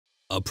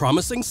A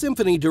promising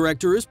symphony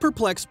director is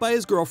perplexed by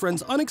his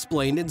girlfriend's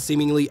unexplained and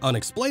seemingly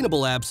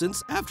unexplainable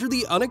absence after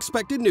the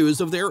unexpected news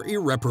of their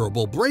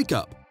irreparable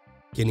breakup.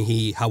 Can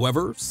he,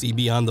 however, see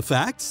beyond the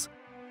facts?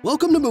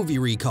 Welcome to Movie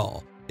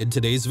Recall. In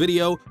today's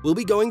video, we'll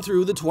be going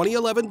through the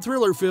 2011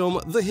 thriller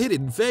film The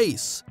Hidden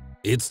Face.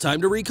 It's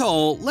time to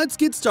recall, let's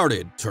get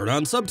started, turn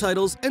on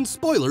subtitles, and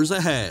spoilers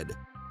ahead.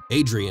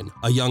 Adrian,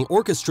 a young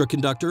orchestra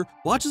conductor,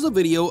 watches a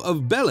video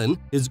of Belen,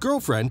 his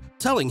girlfriend,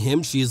 telling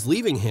him she is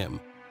leaving him.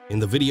 In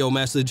the video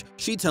message,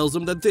 she tells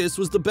him that this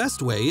was the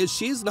best way as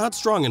she is not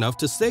strong enough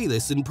to say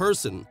this in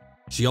person.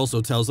 She also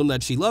tells him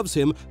that she loves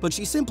him, but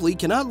she simply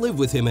cannot live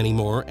with him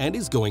anymore and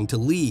is going to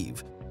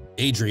leave.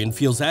 Adrian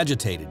feels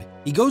agitated.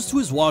 He goes to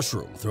his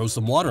washroom, throws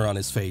some water on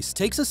his face,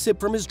 takes a sip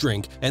from his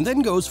drink, and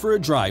then goes for a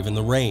drive in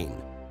the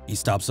rain. He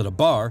stops at a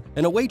bar,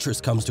 and a waitress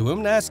comes to him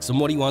and asks him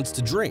what he wants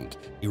to drink.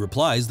 He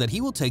replies that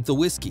he will take the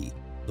whiskey.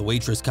 The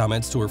waitress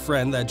comments to her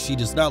friend that she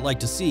does not like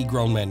to see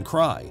grown men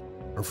cry.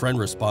 Her friend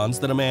responds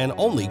that a man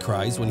only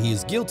cries when he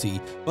is guilty,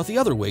 but the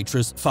other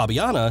waitress,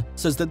 Fabiana,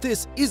 says that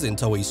this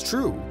isn't always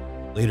true.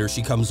 Later,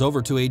 she comes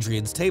over to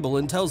Adrian's table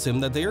and tells him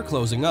that they are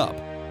closing up.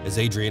 As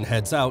Adrian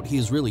heads out, he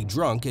is really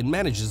drunk and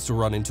manages to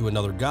run into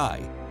another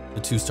guy.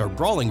 The two start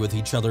brawling with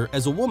each other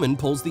as a woman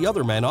pulls the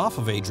other man off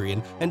of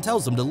Adrian and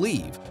tells him to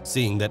leave,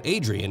 seeing that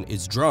Adrian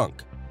is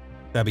drunk.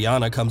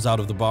 Fabiana comes out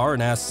of the bar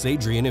and asks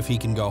Adrian if he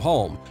can go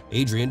home.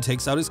 Adrian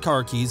takes out his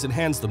car keys and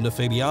hands them to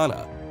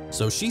Fabiana,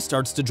 so she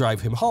starts to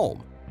drive him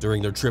home.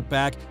 During their trip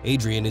back,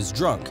 Adrian is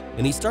drunk,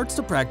 and he starts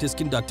to practice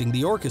conducting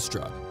the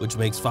orchestra, which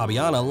makes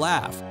Fabiana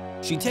laugh.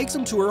 She takes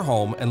him to her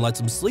home and lets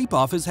him sleep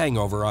off his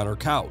hangover on her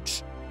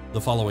couch. The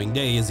following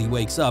day, as he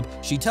wakes up,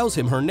 she tells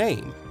him her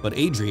name, but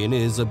Adrian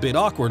is a bit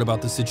awkward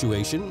about the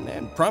situation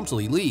and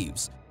promptly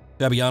leaves.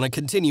 Fabiana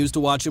continues to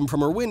watch him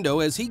from her window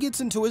as he gets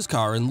into his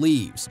car and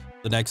leaves.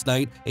 The next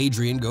night,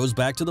 Adrian goes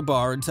back to the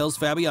bar and tells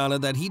Fabiana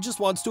that he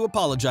just wants to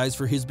apologize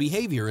for his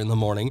behavior in the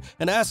morning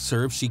and asks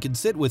her if she can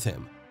sit with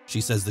him.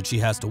 She says that she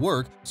has to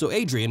work, so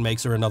Adrian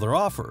makes her another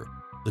offer.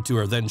 The two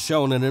are then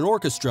shown in an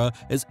orchestra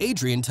as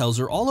Adrian tells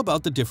her all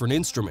about the different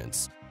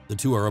instruments. The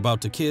two are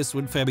about to kiss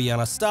when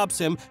Fabiana stops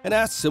him and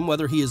asks him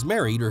whether he is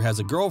married or has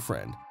a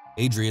girlfriend.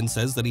 Adrian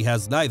says that he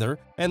has neither,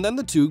 and then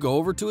the two go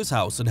over to his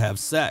house and have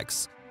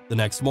sex. The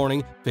next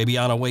morning,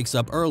 Fabiana wakes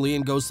up early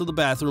and goes to the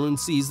bathroom and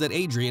sees that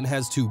Adrian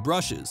has two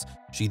brushes.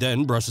 She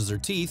then brushes her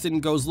teeth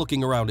and goes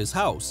looking around his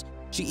house.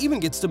 She even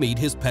gets to meet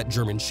his pet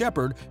German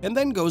Shepherd and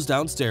then goes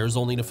downstairs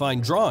only to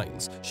find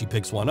drawings. She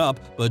picks one up,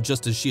 but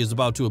just as she is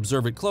about to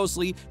observe it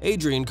closely,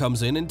 Adrian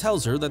comes in and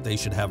tells her that they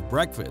should have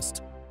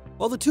breakfast.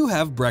 While the two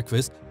have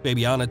breakfast,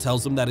 Fabiana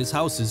tells him that his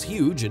house is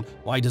huge and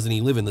why doesn't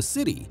he live in the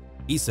city?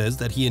 He says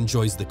that he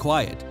enjoys the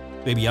quiet.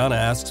 Fabiana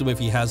asks him if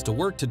he has to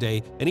work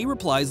today, and he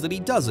replies that he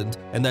doesn't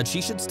and that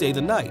she should stay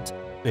the night.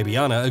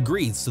 Fabiana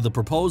agrees to the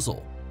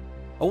proposal.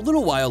 A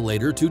little while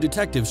later, two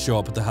detectives show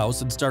up at the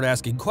house and start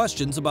asking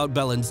questions about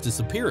Belen's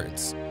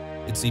disappearance.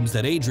 It seems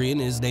that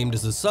Adrian is named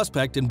as a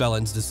suspect in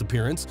Belen's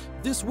disappearance.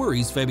 This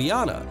worries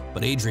Fabiana,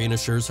 but Adrian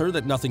assures her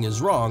that nothing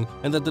is wrong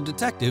and that the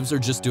detectives are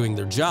just doing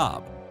their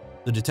job.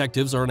 The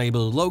detectives are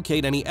unable to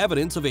locate any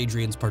evidence of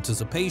Adrian's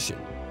participation.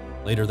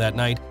 Later that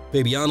night,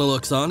 Fabiana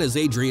looks on as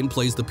Adrian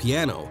plays the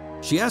piano.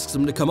 She asks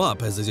him to come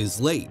up as it is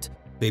late.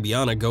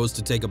 Fabiana goes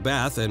to take a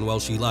bath, and while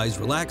she lies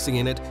relaxing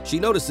in it, she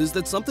notices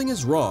that something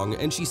is wrong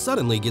and she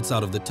suddenly gets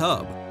out of the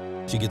tub.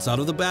 She gets out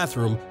of the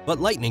bathroom, but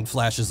lightning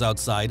flashes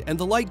outside and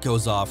the light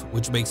goes off,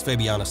 which makes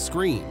Fabiana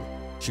scream.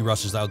 She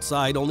rushes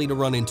outside only to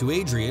run into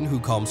Adrian, who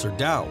calms her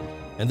down,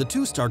 and the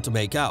two start to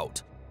make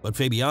out. But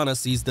Fabiana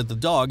sees that the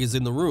dog is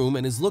in the room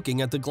and is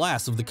looking at the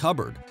glass of the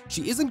cupboard.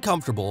 She isn't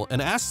comfortable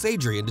and asks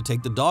Adrian to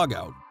take the dog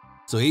out.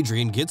 So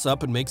Adrian gets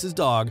up and makes his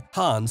dog,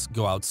 Hans,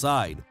 go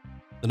outside.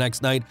 The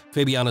next night,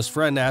 Fabiana's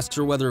friend asks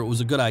her whether it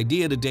was a good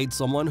idea to date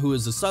someone who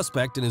is a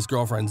suspect in his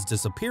girlfriend's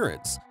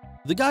disappearance.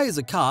 The guy is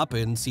a cop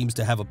and seems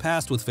to have a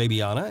past with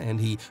Fabiana, and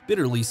he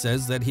bitterly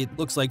says that it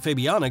looks like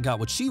Fabiana got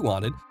what she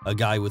wanted, a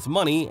guy with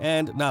money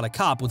and not a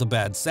cop with a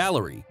bad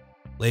salary.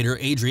 Later,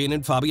 Adrian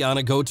and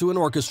Fabiana go to an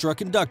orchestra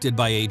conducted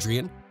by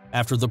Adrian.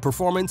 After the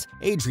performance,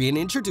 Adrian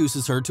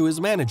introduces her to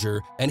his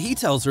manager, and he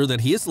tells her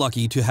that he is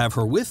lucky to have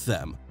her with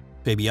them.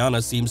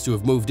 Fabiana seems to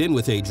have moved in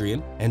with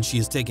Adrian, and she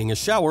is taking a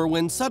shower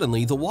when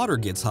suddenly the water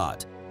gets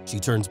hot. She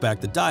turns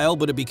back the dial,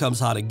 but it becomes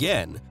hot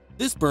again.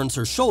 This burns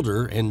her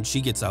shoulder, and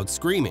she gets out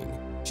screaming.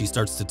 She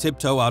starts to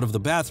tiptoe out of the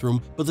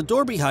bathroom, but the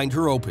door behind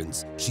her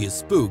opens. She is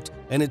spooked,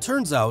 and it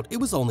turns out it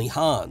was only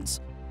Hans.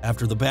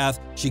 After the bath,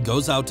 she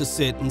goes out to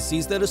sit and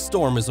sees that a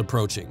storm is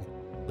approaching.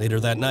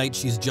 Later that night,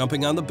 she's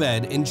jumping on the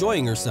bed,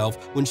 enjoying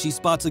herself, when she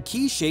spots a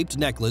key-shaped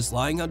necklace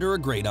lying under a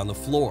grate on the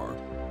floor.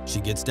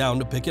 She gets down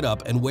to pick it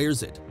up and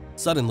wears it.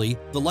 Suddenly,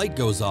 the light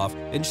goes off,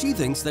 and she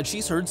thinks that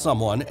she's heard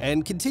someone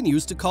and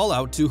continues to call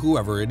out to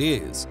whoever it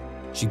is.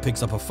 She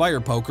picks up a fire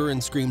poker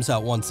and screams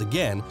out once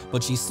again,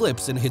 but she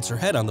slips and hits her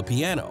head on the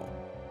piano.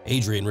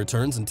 Adrian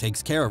returns and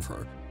takes care of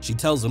her. She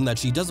tells him that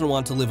she doesn't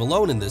want to live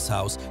alone in this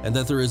house and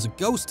that there is a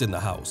ghost in the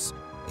house.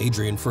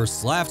 Adrian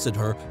first laughs at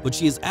her, but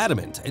she is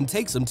adamant and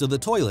takes him to the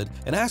toilet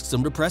and asks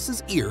him to press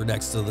his ear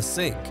next to the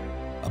sink,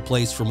 a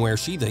place from where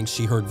she thinks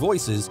she heard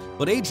voices,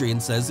 but Adrian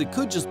says it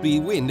could just be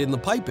wind in the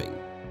piping.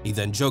 He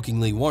then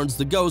jokingly warns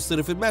the ghost that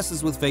if it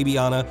messes with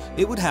Fabiana,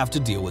 it would have to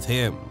deal with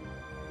him.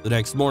 The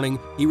next morning,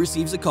 he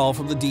receives a call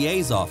from the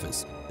DA's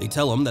office. They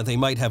tell him that they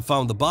might have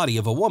found the body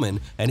of a woman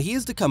and he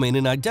is to come in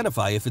and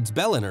identify if it's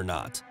Belen or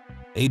not.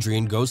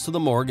 Adrian goes to the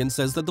morgue and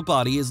says that the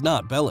body is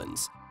not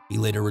Belen's. He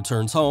later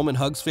returns home and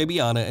hugs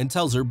Fabiana and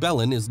tells her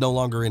Belen is no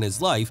longer in his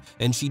life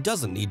and she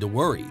doesn't need to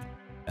worry.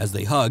 As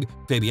they hug,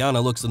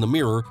 Fabiana looks in the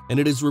mirror and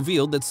it is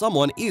revealed that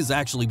someone is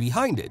actually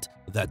behind it.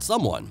 That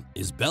someone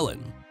is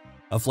Belen.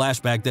 A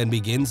flashback then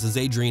begins as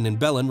Adrian and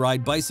Belen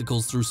ride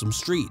bicycles through some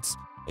streets.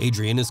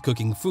 Adrian is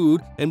cooking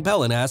food and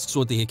Belen asks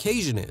what the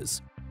occasion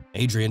is.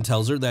 Adrian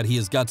tells her that he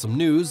has got some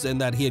news and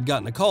that he had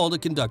gotten a call to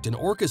conduct an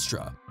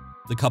orchestra.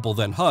 The couple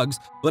then hugs,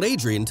 but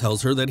Adrian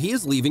tells her that he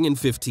is leaving in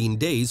 15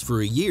 days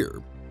for a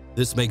year.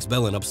 This makes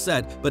Belen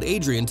upset, but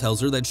Adrian tells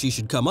her that she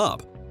should come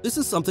up. This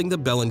is something that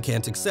Belen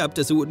can't accept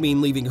as it would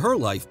mean leaving her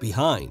life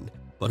behind.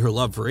 But her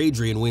love for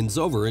Adrian wins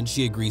over and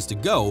she agrees to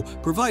go,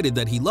 provided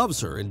that he loves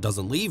her and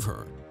doesn't leave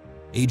her.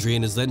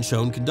 Adrian is then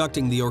shown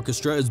conducting the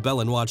orchestra as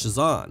Belen watches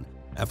on.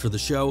 After the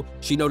show,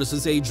 she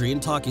notices Adrian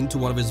talking to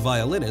one of his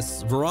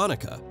violinists,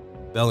 Veronica.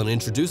 Belen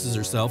introduces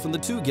herself and the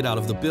two get out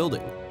of the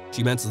building.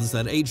 She mentions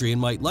that Adrian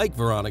might like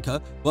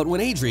Veronica, but when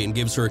Adrian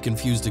gives her a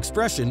confused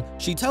expression,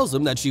 she tells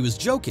him that she was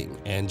joking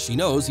and she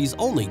knows he's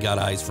only got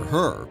eyes for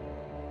her.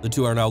 The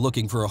two are now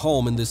looking for a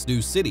home in this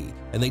new city,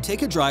 and they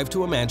take a drive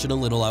to a mansion a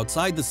little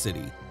outside the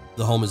city.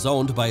 The home is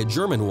owned by a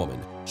German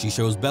woman. She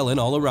shows Belen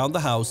all around the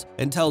house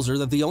and tells her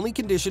that the only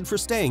condition for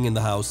staying in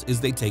the house is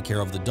they take care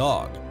of the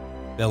dog.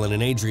 Belen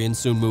and Adrian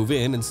soon move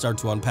in and start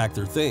to unpack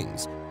their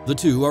things. The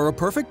two are a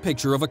perfect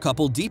picture of a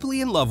couple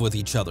deeply in love with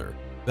each other.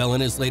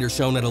 Belen is later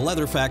shown at a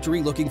leather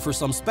factory looking for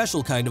some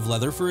special kind of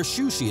leather for a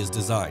shoe she has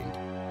designed.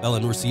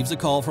 Belen receives a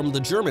call from the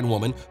German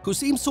woman who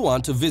seems to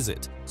want to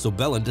visit, so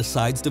Belen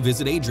decides to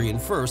visit Adrian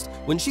first.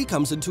 When she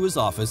comes into his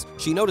office,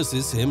 she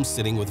notices him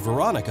sitting with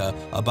Veronica,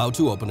 about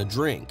to open a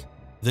drink.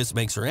 This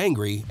makes her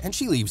angry, and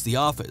she leaves the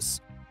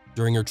office.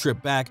 During her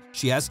trip back,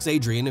 she asks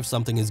Adrian if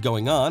something is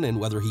going on and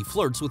whether he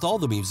flirts with all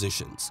the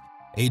musicians.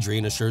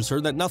 Adrian assures her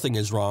that nothing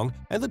is wrong,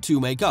 and the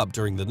two make up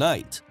during the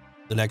night.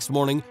 The next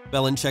morning,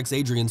 Belen checks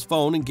Adrian's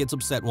phone and gets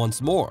upset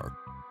once more.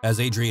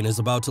 As Adrian is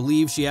about to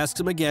leave, she asks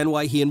him again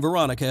why he and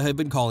Veronica have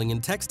been calling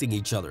and texting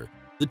each other.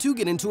 The two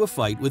get into a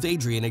fight, with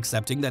Adrian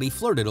accepting that he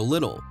flirted a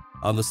little.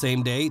 On the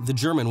same day, the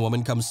German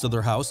woman comes to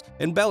their house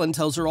and Belen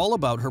tells her all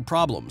about her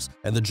problems,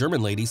 and the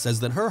German lady says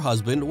that her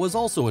husband was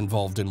also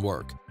involved in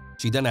work.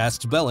 She then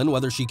asks Belen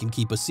whether she can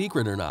keep a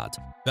secret or not.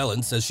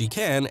 Belen says she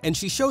can, and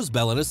she shows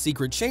Belen a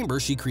secret chamber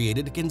she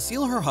created to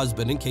conceal her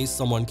husband in case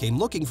someone came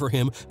looking for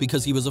him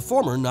because he was a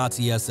former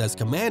Nazi SS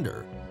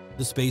commander.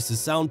 The space is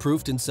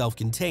soundproofed and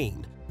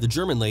self-contained. The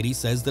German lady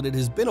says that it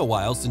has been a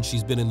while since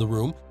she's been in the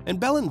room, and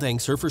Belen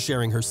thanks her for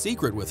sharing her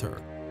secret with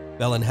her.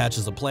 Belen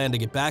hatches a plan to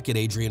get back at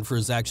Adrian for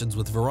his actions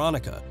with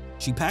Veronica.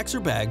 She packs her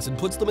bags and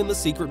puts them in the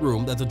secret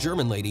room that the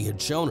German lady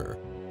had shown her.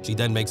 She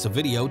then makes a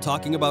video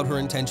talking about her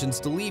intentions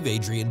to leave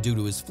Adrian due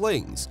to his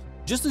flings.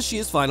 Just as she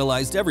has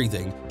finalized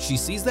everything, she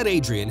sees that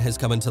Adrian has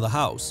come into the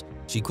house.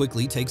 She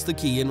quickly takes the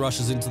key and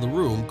rushes into the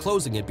room,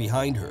 closing it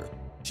behind her.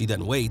 She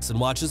then waits and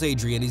watches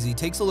Adrian as he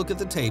takes a look at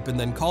the tape and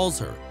then calls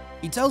her.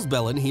 He tells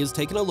Belen he has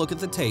taken a look at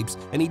the tapes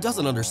and he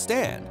doesn't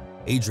understand.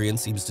 Adrian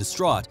seems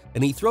distraught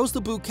and he throws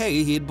the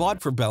bouquet he had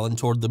bought for Belen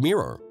toward the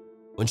mirror.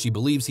 When she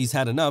believes he's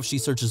had enough, she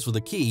searches for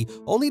the key,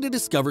 only to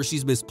discover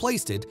she's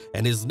misplaced it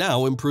and is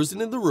now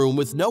imprisoned in the room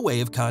with no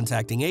way of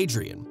contacting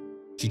Adrian.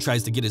 She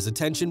tries to get his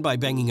attention by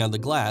banging on the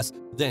glass,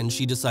 then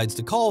she decides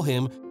to call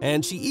him,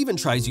 and she even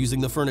tries using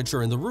the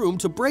furniture in the room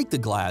to break the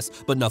glass,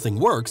 but nothing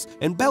works,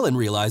 and Belen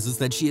realizes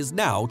that she is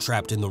now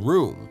trapped in the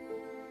room.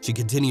 She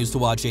continues to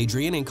watch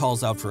Adrian and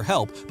calls out for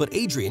help, but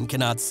Adrian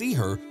cannot see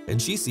her, and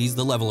she sees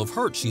the level of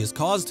hurt she has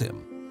caused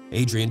him.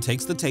 Adrian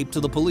takes the tape to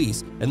the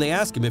police, and they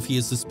ask him if he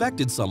has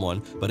suspected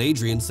someone, but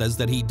Adrian says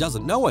that he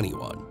doesn't know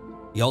anyone.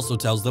 He also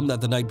tells them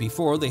that the night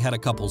before they had a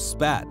couple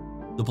spat.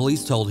 The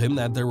police told him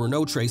that there were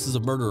no traces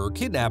of murder or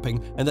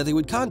kidnapping and that they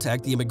would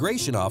contact the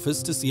immigration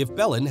office to see if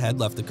Belen had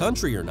left the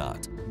country or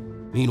not.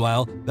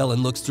 Meanwhile,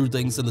 Belen looks through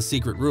things in the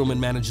secret room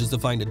and manages to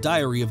find a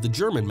diary of the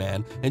German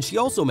man, and she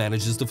also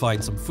manages to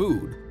find some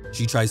food.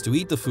 She tries to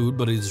eat the food,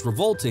 but it is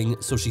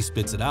revolting, so she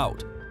spits it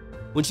out.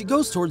 When she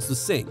goes towards the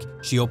sink,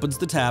 she opens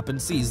the tap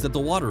and sees that the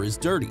water is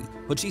dirty,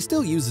 but she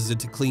still uses it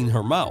to clean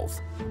her mouth.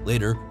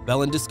 Later,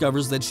 Belen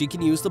discovers that she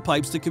can use the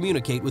pipes to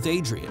communicate with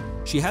Adrian.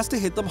 She has to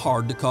hit them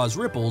hard to cause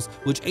ripples,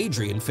 which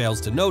Adrian fails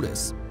to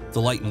notice.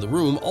 The light in the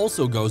room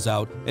also goes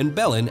out, and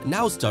Belen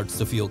now starts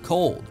to feel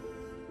cold.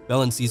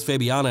 Belen sees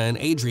Fabiana and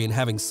Adrian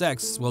having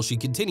sex while she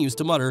continues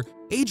to mutter,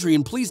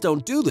 "Adrian, please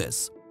don't do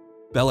this."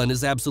 Belen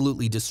is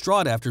absolutely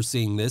distraught after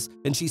seeing this,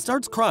 and she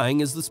starts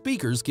crying as the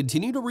speakers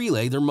continue to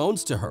relay their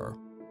moans to her.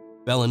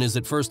 Belen is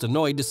at first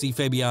annoyed to see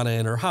Fabiana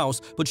in her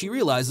house, but she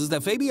realizes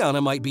that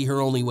Fabiana might be her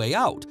only way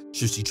out,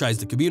 so she tries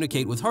to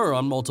communicate with her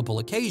on multiple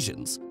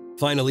occasions.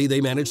 Finally, they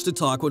manage to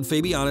talk when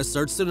Fabiana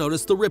starts to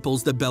notice the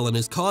ripples that Belen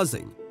is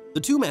causing. The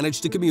two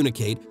manage to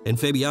communicate, and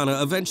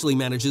Fabiana eventually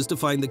manages to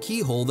find the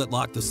keyhole that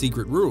locked the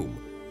secret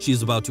room. She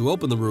is about to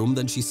open the room,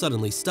 then she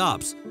suddenly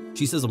stops.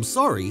 She says I'm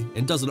sorry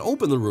and doesn't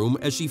open the room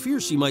as she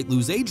fears she might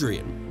lose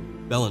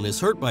Adrian. Belen is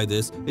hurt by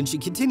this, and she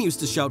continues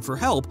to shout for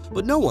help,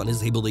 but no one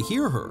is able to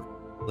hear her.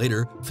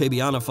 Later,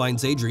 Fabiana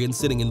finds Adrian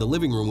sitting in the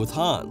living room with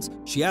Hans.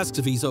 She asks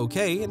if he's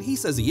okay, and he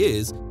says he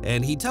is,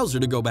 and he tells her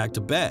to go back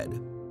to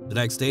bed. The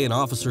next day, an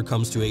officer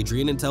comes to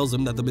Adrian and tells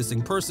him that the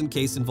missing person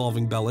case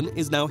involving Belen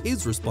is now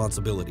his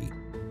responsibility.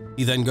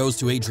 He then goes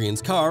to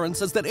Adrian's car and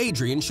says that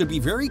Adrian should be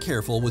very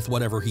careful with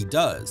whatever he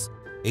does.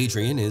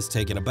 Adrian is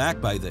taken aback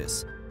by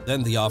this.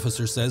 Then the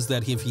officer says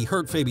that if he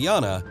hurt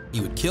Fabiana,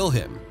 he would kill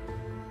him.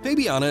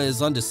 Fabiana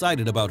is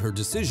undecided about her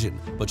decision,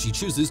 but she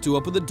chooses to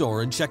open the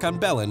door and check on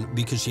Belen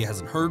because she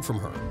hasn't heard from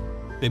her.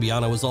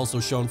 Fabiana was also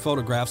shown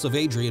photographs of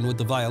Adrian with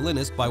the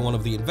violinist by one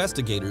of the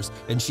investigators,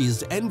 and she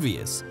is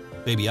envious.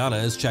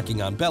 Fabiana is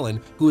checking on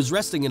Belen, who is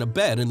resting in a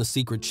bed in the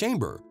secret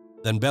chamber.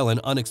 Then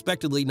Belen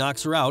unexpectedly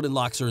knocks her out and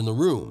locks her in the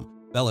room.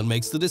 Belen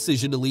makes the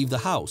decision to leave the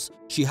house.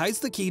 She hides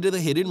the key to the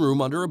hidden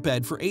room under a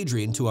bed for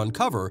Adrian to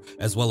uncover,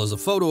 as well as a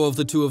photo of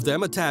the two of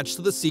them attached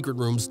to the secret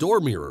room's door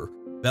mirror.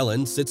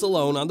 Belen sits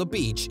alone on the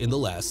beach in the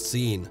last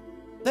scene.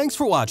 Thanks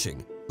for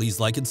watching. Please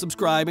like and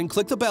subscribe and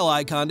click the bell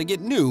icon to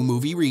get new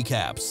movie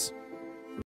recaps.